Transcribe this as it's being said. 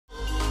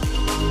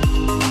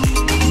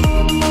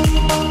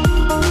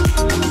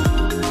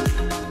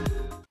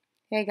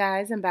Hey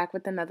guys, I'm back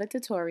with another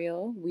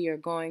tutorial. We are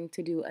going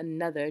to do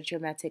another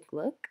dramatic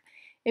look.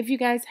 If you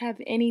guys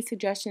have any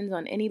suggestions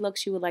on any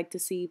looks you would like to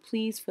see,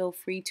 please feel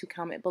free to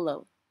comment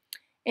below.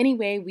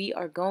 Anyway, we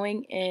are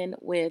going in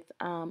with,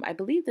 I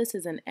believe this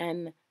is this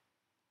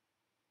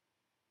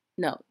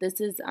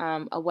is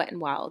a Wet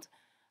n Wild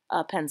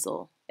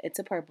pencil. It's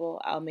a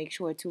purple. I'll make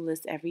sure to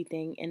list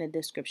everything in the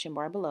description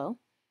bar below.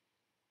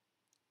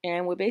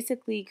 And we're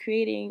basically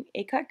creating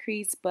a cut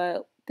crease,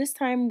 but this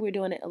time we're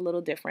doing it a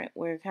little different.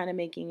 We're kind of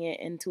making it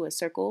into a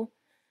circle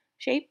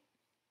shape.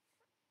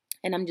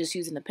 And I'm just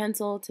using the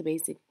pencil to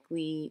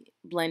basically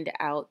blend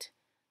out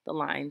the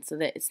line so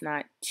that it's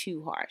not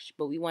too harsh,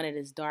 but we want it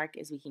as dark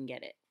as we can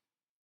get it.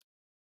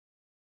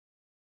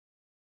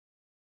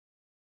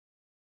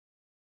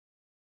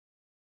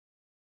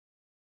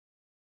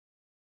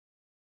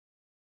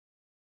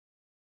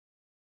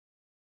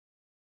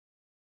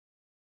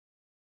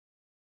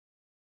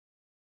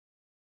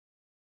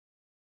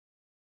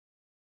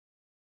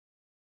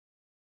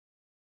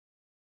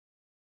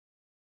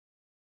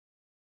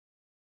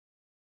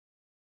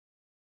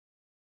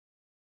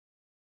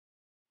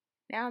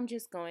 Now I'm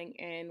just going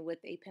in with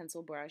a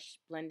pencil brush,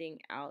 blending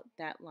out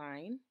that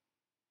line.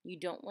 You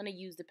don't want to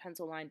use the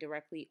pencil line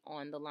directly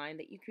on the line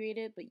that you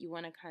created, but you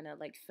want to kind of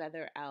like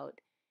feather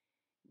out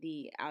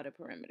the outer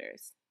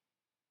perimeters.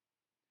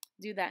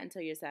 Do that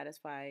until you're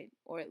satisfied,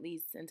 or at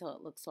least until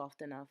it looks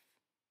soft enough.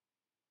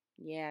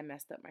 Yeah, I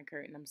messed up my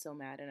curtain. I'm so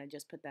mad, and I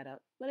just put that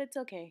up, but it's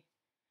okay.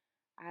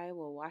 I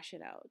will wash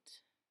it out.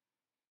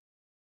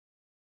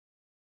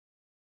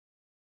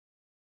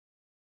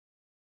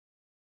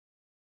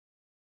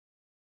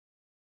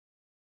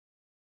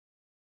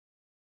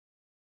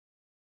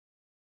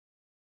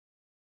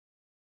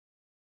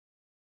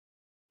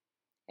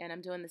 And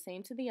I'm doing the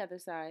same to the other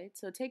side.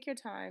 So take your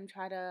time,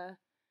 try to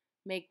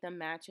make them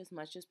match as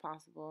much as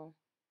possible.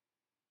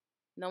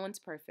 No one's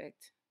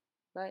perfect,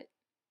 but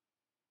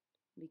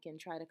we can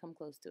try to come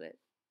close to it.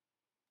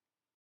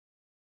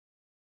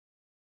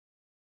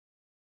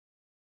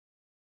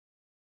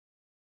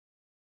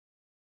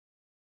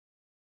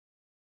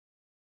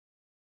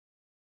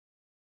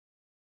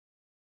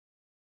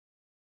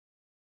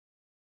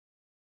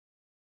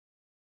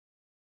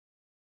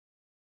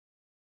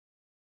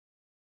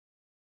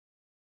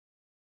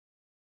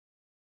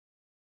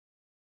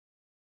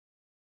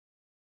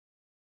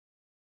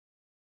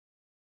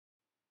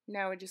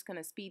 Now we're just going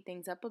to speed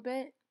things up a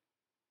bit.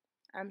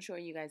 I'm sure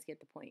you guys get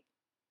the point.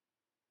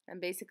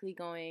 I'm basically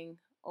going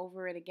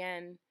over it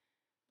again,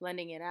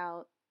 blending it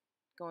out,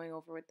 going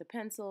over with the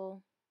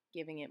pencil,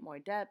 giving it more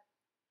depth.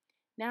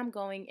 Now I'm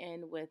going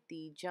in with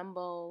the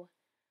Jumbo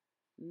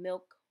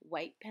Milk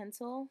White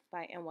Pencil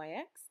by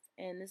NYX,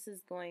 and this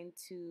is going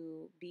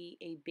to be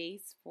a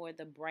base for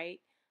the bright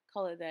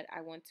color that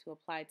I want to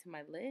apply to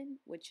my lid,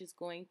 which is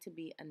going to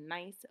be a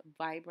nice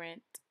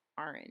vibrant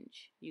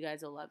orange. You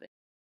guys will love it.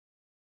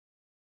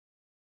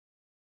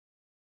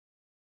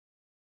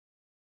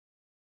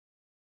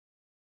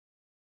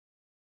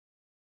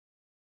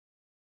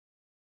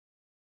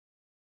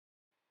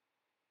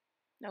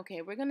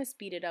 Okay, we're going to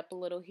speed it up a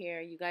little here.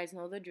 You guys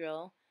know the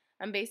drill.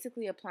 I'm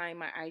basically applying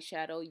my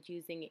eyeshadow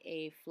using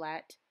a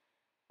flat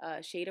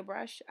shader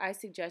brush. I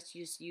suggest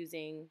just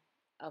using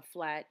a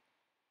flat,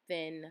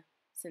 thin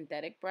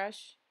synthetic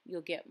brush. You'll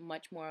get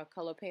much more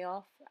color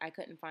payoff. I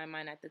couldn't find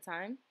mine at the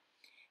time.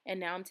 And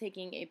now I'm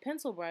taking a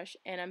pencil brush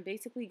and I'm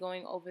basically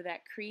going over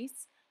that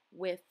crease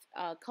with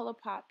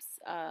ColourPop's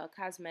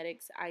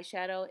Cosmetics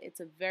eyeshadow. It's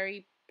a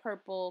very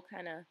purple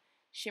kind of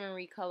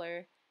shimmery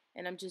color,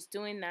 and I'm just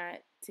doing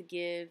that to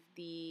give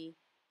the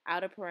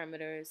outer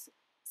perimeters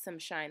some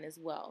shine as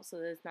well so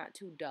that it's not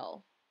too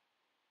dull.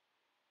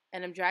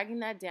 And I'm dragging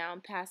that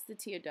down past the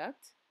tear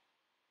duct,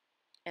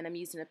 and I'm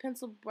using a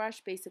pencil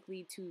brush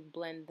basically to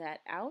blend that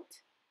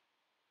out.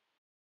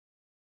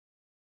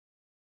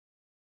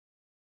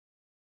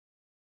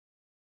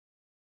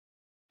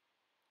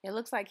 It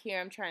looks like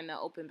here I'm trying to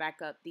open back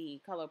up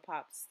the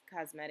ColourPop's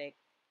Cosmetic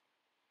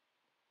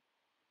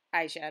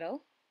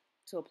eyeshadow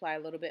to apply a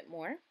little bit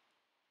more.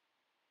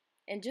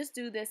 And just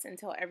do this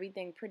until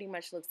everything pretty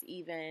much looks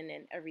even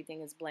and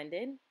everything is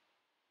blended.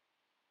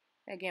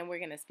 Again, we're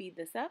going to speed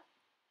this up.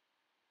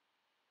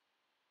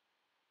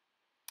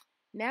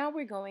 Now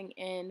we're going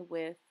in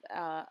with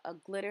a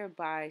glitter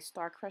by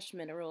Star Crush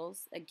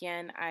Minerals.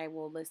 Again, I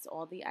will list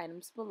all the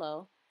items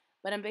below,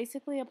 but I'm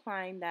basically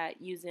applying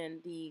that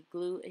using the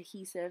glue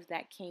adhesive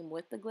that came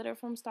with the glitter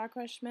from Star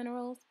Crush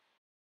Minerals.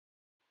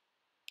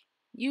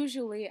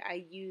 Usually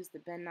I use the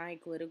Ben Nye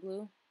glitter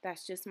glue.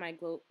 That's just my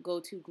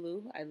go-to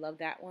glue. I love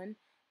that one,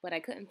 but I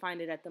couldn't find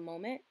it at the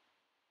moment.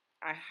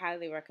 I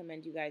highly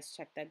recommend you guys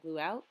check that glue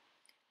out.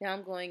 Now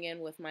I'm going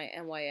in with my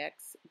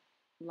NYX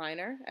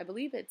liner. I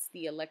believe it's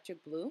the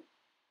electric blue.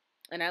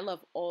 And I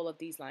love all of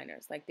these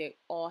liners. Like, they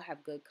all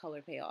have good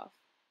color payoff.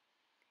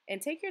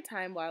 And take your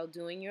time while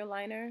doing your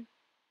liner.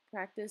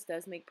 Practice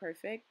does make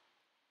perfect.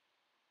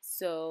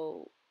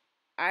 So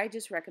I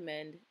just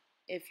recommend,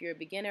 if you're a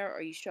beginner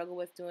or you struggle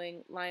with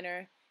doing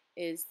liner,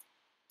 is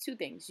two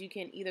things. You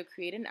can either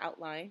create an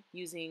outline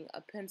using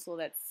a pencil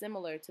that's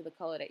similar to the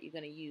color that you're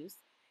going to use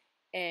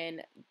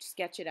and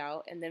sketch it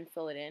out and then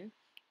fill it in,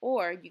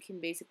 or you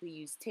can basically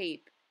use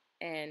tape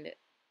and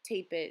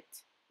tape it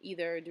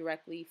either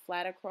directly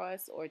flat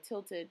across or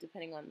tilted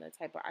depending on the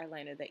type of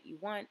eyeliner that you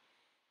want.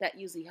 That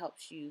usually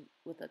helps you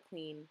with a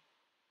clean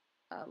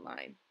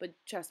line, but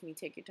trust me,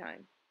 take your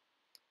time.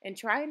 And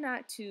try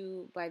not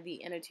to, by the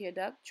inner tear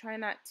duct, try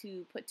not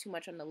to put too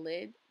much on the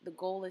lid. The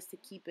goal is to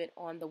keep it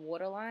on the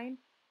waterline.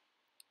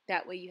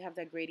 That way you have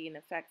that gradient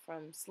effect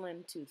from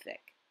slim to thick.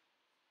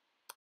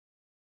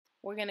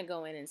 We're going to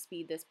go in and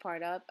speed this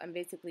part up. I'm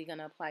basically going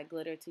to apply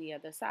glitter to the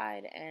other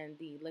side and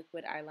the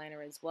liquid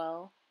eyeliner as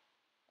well.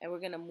 And we're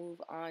going to move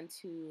on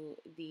to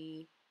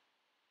the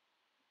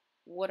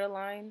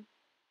waterline.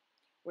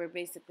 We're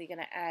basically going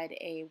to add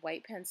a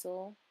white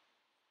pencil.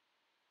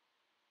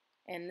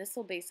 And this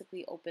will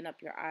basically open up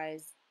your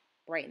eyes,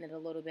 brighten it a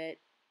little bit.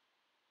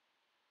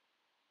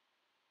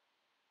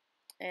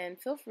 And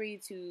feel free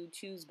to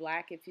choose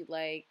black if you'd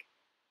like.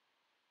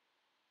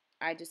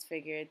 I just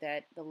figured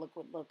that the look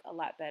would look a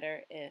lot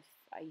better if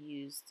I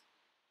used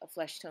a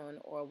flesh tone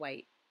or a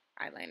white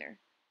eyeliner.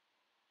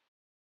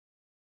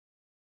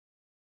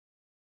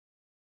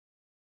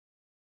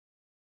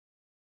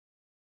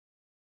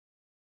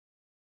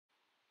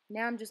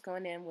 Now I'm just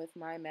going in with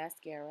my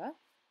mascara.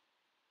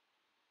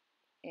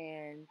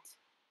 And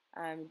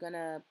I'm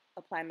gonna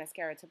apply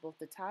mascara to both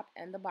the top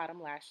and the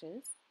bottom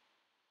lashes.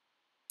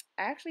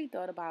 I actually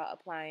thought about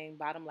applying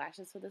bottom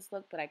lashes for this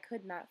look, but I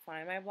could not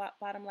find my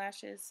bottom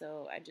lashes,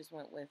 so I just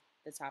went with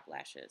the top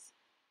lashes.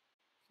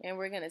 And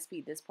we're gonna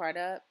speed this part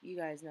up. You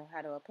guys know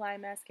how to apply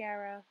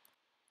mascara.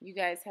 You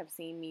guys have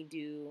seen me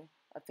do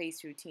a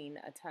face routine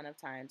a ton of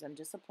times. I'm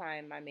just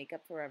applying my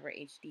Makeup Forever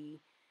HD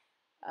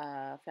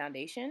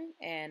foundation,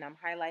 and I'm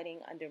highlighting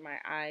under my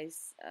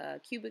eyes,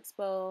 cupid's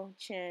bow,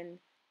 chin,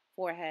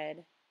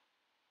 forehead,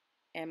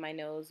 and my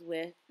nose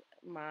with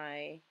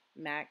my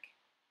MAC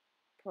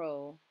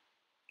Pro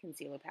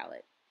concealer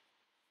palette.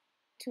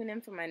 Tune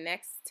in for my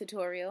next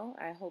tutorial.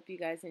 I hope you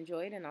guys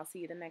enjoyed, and I'll see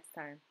you the next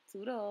time.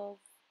 Toodles!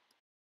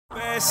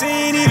 She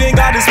ain't even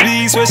got this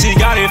piece, where she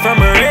got it from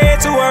her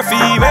head to her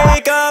feet.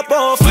 Makeup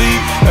on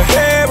fleek, her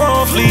hair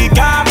on fleek,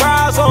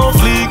 eyebrows on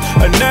fleek,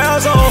 her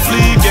nails on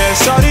fleek, yeah,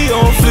 shawty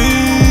on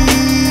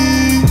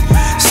fleek,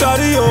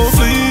 shawty on